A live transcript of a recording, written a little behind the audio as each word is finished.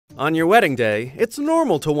On your wedding day, it's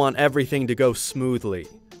normal to want everything to go smoothly.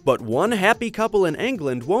 But one happy couple in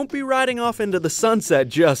England won't be riding off into the sunset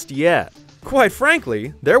just yet. Quite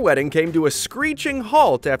frankly, their wedding came to a screeching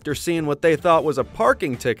halt after seeing what they thought was a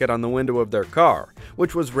parking ticket on the window of their car,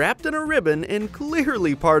 which was wrapped in a ribbon and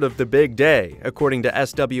clearly part of the big day, according to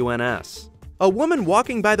SWNS. A woman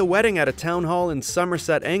walking by the wedding at a town hall in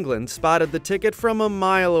Somerset, England, spotted the ticket from a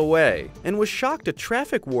mile away and was shocked a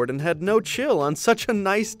traffic warden had no chill on such a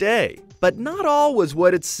nice day. But not all was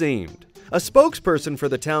what it seemed. A spokesperson for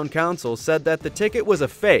the town council said that the ticket was a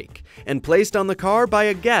fake and placed on the car by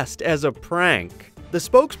a guest as a prank. The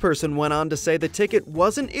spokesperson went on to say the ticket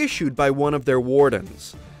wasn't issued by one of their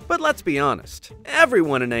wardens. But let's be honest,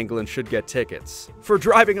 everyone in England should get tickets for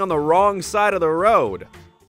driving on the wrong side of the road.